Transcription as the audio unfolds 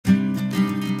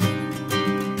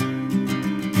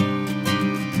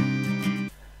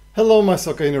Hello, my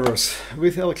soccer universe.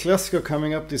 With El Clasico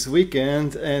coming up this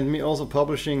weekend and me also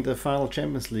publishing the final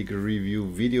Champions League review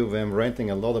video where I'm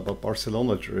ranting a lot about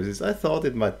Barcelona jerseys, I thought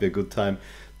it might be a good time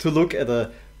to look at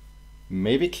a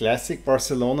maybe classic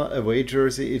Barcelona away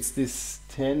jersey. It's this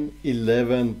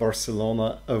 10-11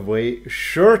 Barcelona away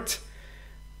shirt.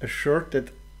 A shirt that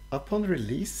upon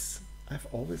release I've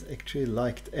always actually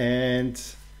liked, and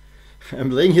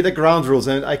I'm laying here the ground rules,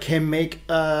 and I can make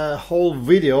a whole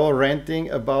video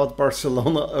ranting about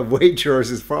Barcelona away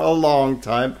jerseys for a long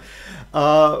time.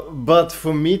 But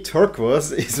for me,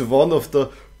 turquoise is one of the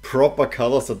proper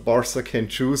colors that Barça can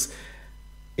choose.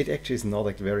 It actually is not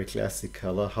a very classic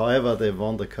color. However, they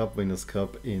won the Cup Winners'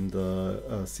 Cup in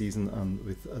the season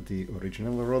with the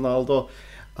original Ronaldo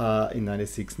in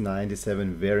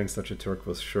 96-97 wearing such a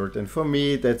turquoise shirt. And for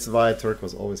me, that's why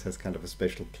turquoise always has kind of a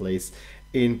special place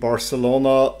in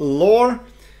Barcelona lore.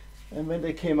 And when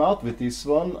they came out with this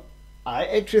one, I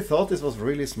actually thought this was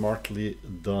really smartly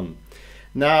done.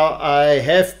 Now, I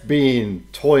have been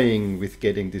toying with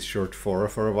getting this shirt for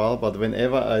a while, but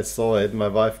whenever I saw it, my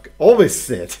wife always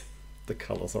said, the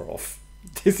colors are off.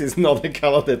 This is not a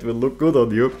color that will look good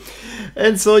on you.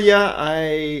 And so, yeah,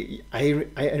 I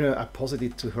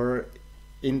posited to her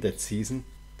in that season.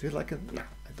 Do you like it? No,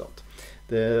 I don't.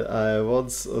 I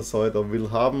once saw it on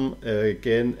Willhaben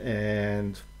again,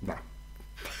 and no,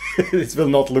 this will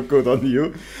not look good on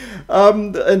you.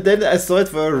 And then I saw it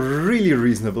for a really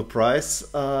reasonable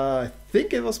price. I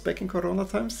think it was back in Corona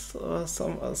times,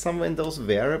 somewhere in those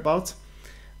whereabouts.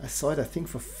 I saw it, I think,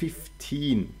 for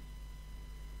 15.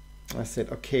 I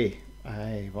said, okay,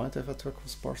 I want to have a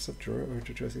turquoise Barça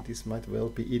jersey. This might well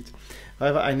be it.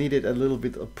 However, I needed a little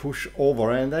bit of push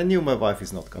over, and I knew my wife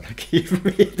is not gonna give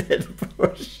me that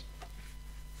push.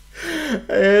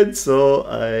 And so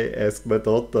I asked my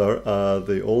daughter,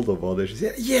 the older one, and she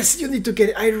said, yes, you need to get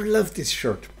it. I love this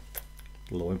shirt.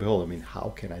 Lo and behold, I mean,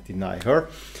 how can I deny her?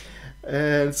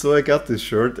 And so I got this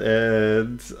shirt,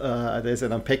 and there's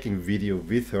an unpacking video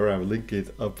with her. I'll link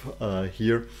it up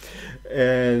here.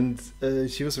 And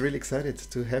she was really excited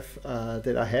to have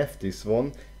that I have this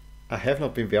one. I have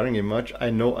not been wearing it much. I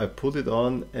know I put it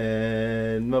on,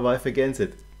 and my wife again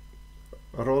said,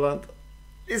 Roland,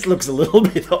 this looks a little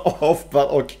bit off, but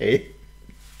okay.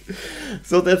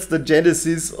 So that's the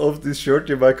genesis of this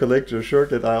shirt in my collection. A shirt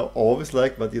that I always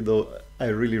like, but you know, I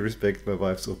really respect my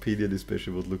wife's opinion,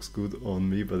 especially what looks good on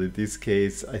me. But in this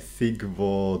case, I think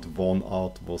what won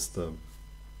out was the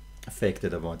fact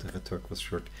that I want to have a turquoise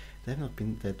shirt. There have not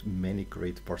been that many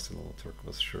great Barcelona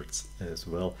turquoise shirts as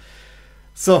well.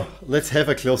 So let's have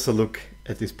a closer look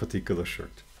at this particular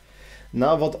shirt.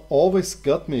 Now, what always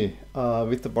got me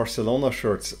with the Barcelona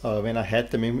shirts when I had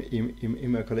them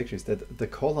in my collection is that the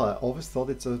collar, I always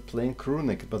thought it's a plain crew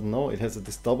neck, but no, it has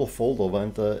this double fold over,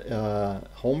 and the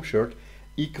home shirt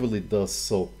equally does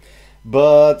so.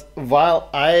 But while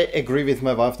I agree with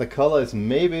my wife, the color is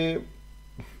maybe,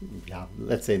 yeah,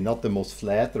 let's say not the most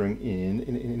flattering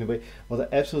in a way. What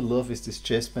I absolutely love is this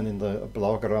chest band in the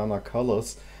Blaugrana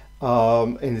colors,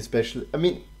 and especially, I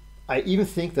mean, I even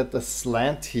think that the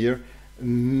slant here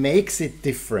makes it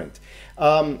different.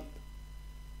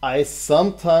 I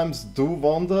sometimes do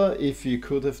wonder if you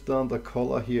could have done the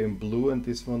collar here in blue and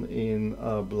this one in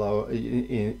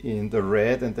in the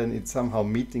red, and then it's somehow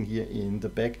meeting here in the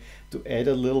back to add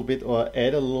a little bit, or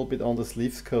add a little bit on the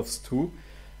sleeve cuffs too.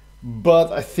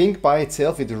 But I think by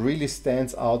itself it really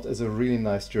stands out as a really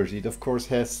nice jersey. It of course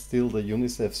has still the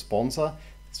UNICEF sponsor.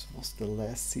 This was the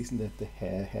last season that they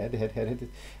had it,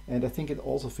 and I think it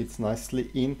also fits nicely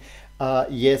in.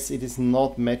 Yes, it is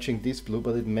not matching this blue,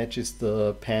 but it matches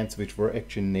the pants, which were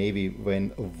actually navy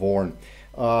when worn.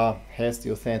 Has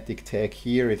the authentic tag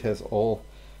here. It has all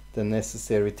the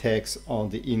necessary tags on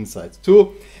the inside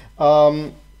too.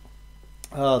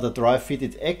 The dry fit,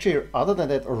 it's actually, other than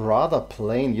that, rather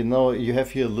plain. You know, you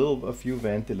have here a few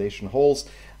ventilation holes.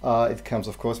 It comes,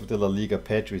 of course, with the La Liga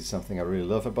patch, which is something I really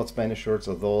love about Spanish shirts,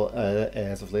 although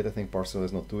as of late I think Barcelona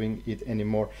is not doing it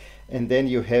anymore. And then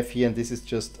you have here, and this is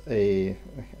just I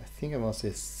think I want to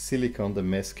say Silicon de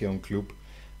Mesquion Club,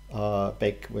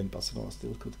 back when Barcelona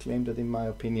still could claim that, in my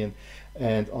opinion.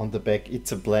 And on the back,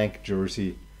 it's a blank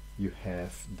jersey. You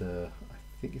have I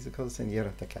think it's called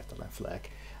Señora de Catalan flag.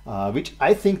 Which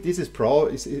I think this is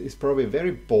probably a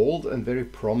very bold and very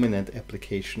prominent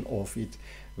application of it,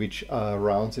 which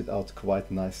rounds it out quite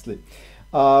nicely.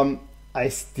 I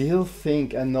still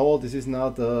think, I know this is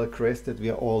not the crest that we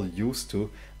are all used to,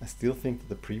 I still think that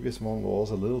the previous one was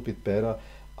a little bit better.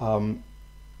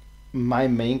 My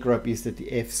main gripe is that the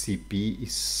FCB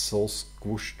is so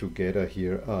squished together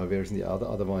here, whereas in the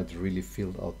other one it really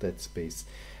filled out that space.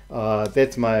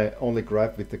 That's my only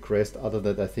gripe with the crest. Other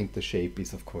than that, I think the shape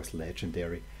is of course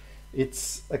legendary.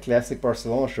 It's a classic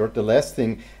Barcelona shirt. The last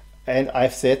thing, and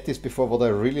I've said this before, what I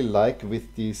really like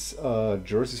with these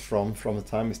jerseys from the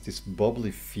time is this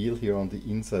bubbly feel here on the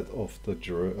inside of the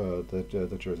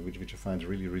jersey, which I find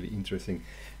really, really interesting.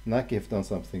 Nike have done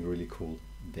something really cool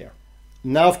there.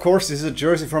 Now, of course, this is a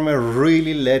jersey from a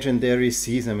really legendary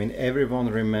season. I mean, everyone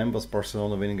remembers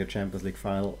Barcelona winning a Champions League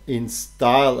final in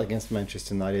style against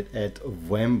Manchester United at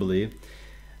Wembley.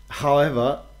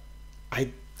 However,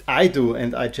 I do,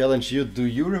 and I challenge you, do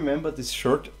you remember this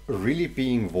shirt really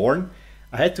being worn?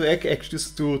 I had to actually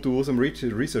do some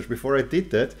research. Before I did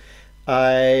that,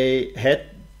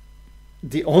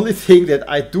 the only thing that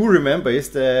I do remember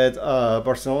is that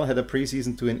Barcelona had a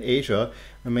preseason tour in Asia,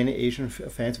 where many Asian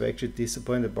fans were actually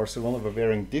disappointed that Barcelona were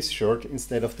wearing this shirt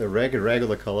instead of the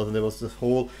regular colors, and there was this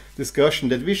whole discussion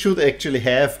that we should actually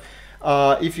have,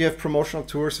 if you have promotional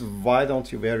tours, why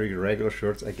don't you wear your regular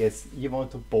shirts? I guess you want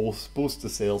to boost the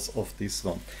sales of this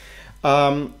one.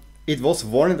 It was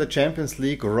worn in the Champions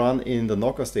League run in the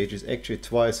knockout stages actually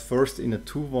twice. First in a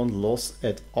 2-1 loss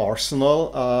at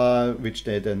Arsenal, which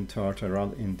they then turned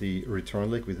around in the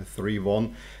return leg with a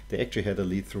 3-1. They actually had a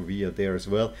lead through Villa there as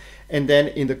well. And then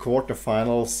in the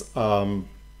quarterfinals,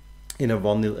 in a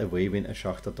 1-0 away win at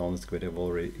Shakhtar Donetsk, where they were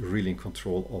already really in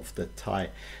control of the tie.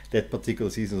 That particular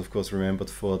season, of course, remembered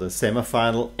for the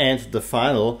semi-final and the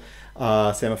final.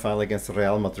 Semi-final against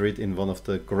Real Madrid in one of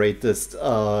the greatest,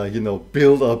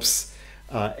 build-ups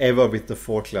ever, with the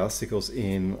 4 Clásicos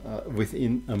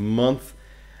within a month.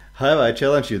 However, I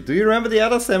challenge you, do you remember the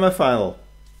other semi-final?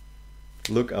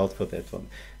 Look out for that one.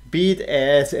 Be it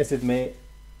as it may,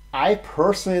 I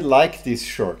personally like this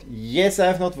shirt. Yes, I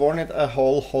have not worn it a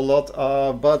whole lot,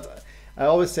 but I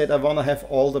always said I want to have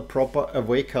all the proper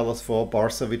away colors for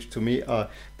Barça, which to me are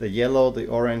the yellow, the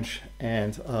orange,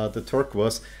 and the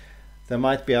turquoise. There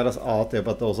might be others out there,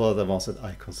 but those are the ones that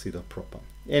I consider proper.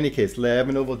 In any case, let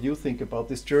me know what you think about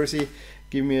this jersey.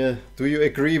 Give me do you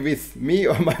agree with me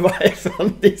or my wife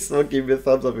on this? Or give me a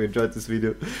thumbs up if you enjoyed this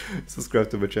video. Subscribe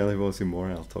to my channel if you want to see more,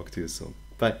 and I'll talk to you soon.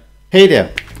 Bye. Hey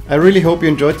there, I really hope you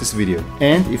enjoyed this video,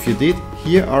 and if you did,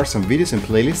 here are some videos and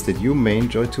playlists that you may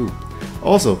enjoy too.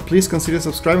 Also, please consider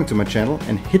subscribing to my channel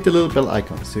and hit the little bell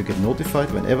icon so you get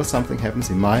notified whenever something happens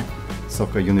in my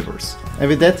soccer universe. And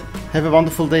with that, have a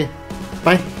wonderful day.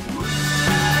 Bye!